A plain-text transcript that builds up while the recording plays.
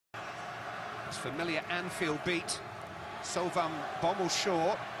His familiar Anfield beat. So Van Bommel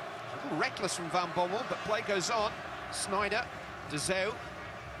short. A little reckless from Van Bommel, but play goes on. Sneijder, De Zeeuw.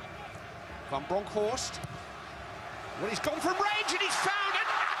 Van Bronckhorst. Well, he's gone from range and he's found an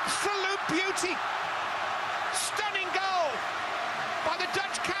absolute beauty. Stunning goal by the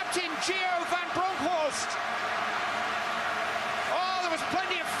Dutch captain, Giovanni Van Bronckhorst. Oh, there was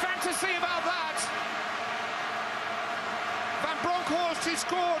plenty of fantasy about that. Van Bronckhorst, who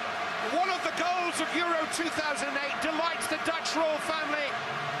scored one of the goals of Euro 2008, delights the Dutch royal family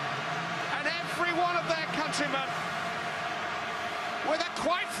and every one of their countrymen with a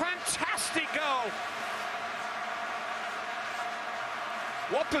quite fantastic goal.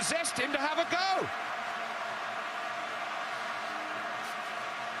 What possessed him to have a go?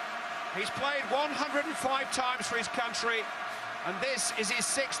 He's played 105 times for his country, and this is his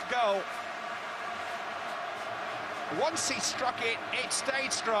 6th goal. Once he struck it, it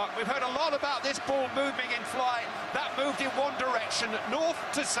stayed struck. We've heard a lot about this ball moving in flight. That moved in one direction, north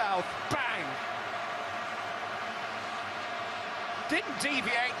to south, bang! Didn't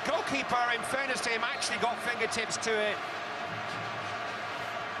deviate. Goalkeeper, in fairness to him, actually got fingertips to it.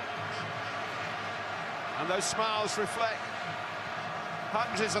 And those smiles reflect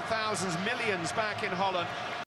hundreds of thousands, millions back in Holland.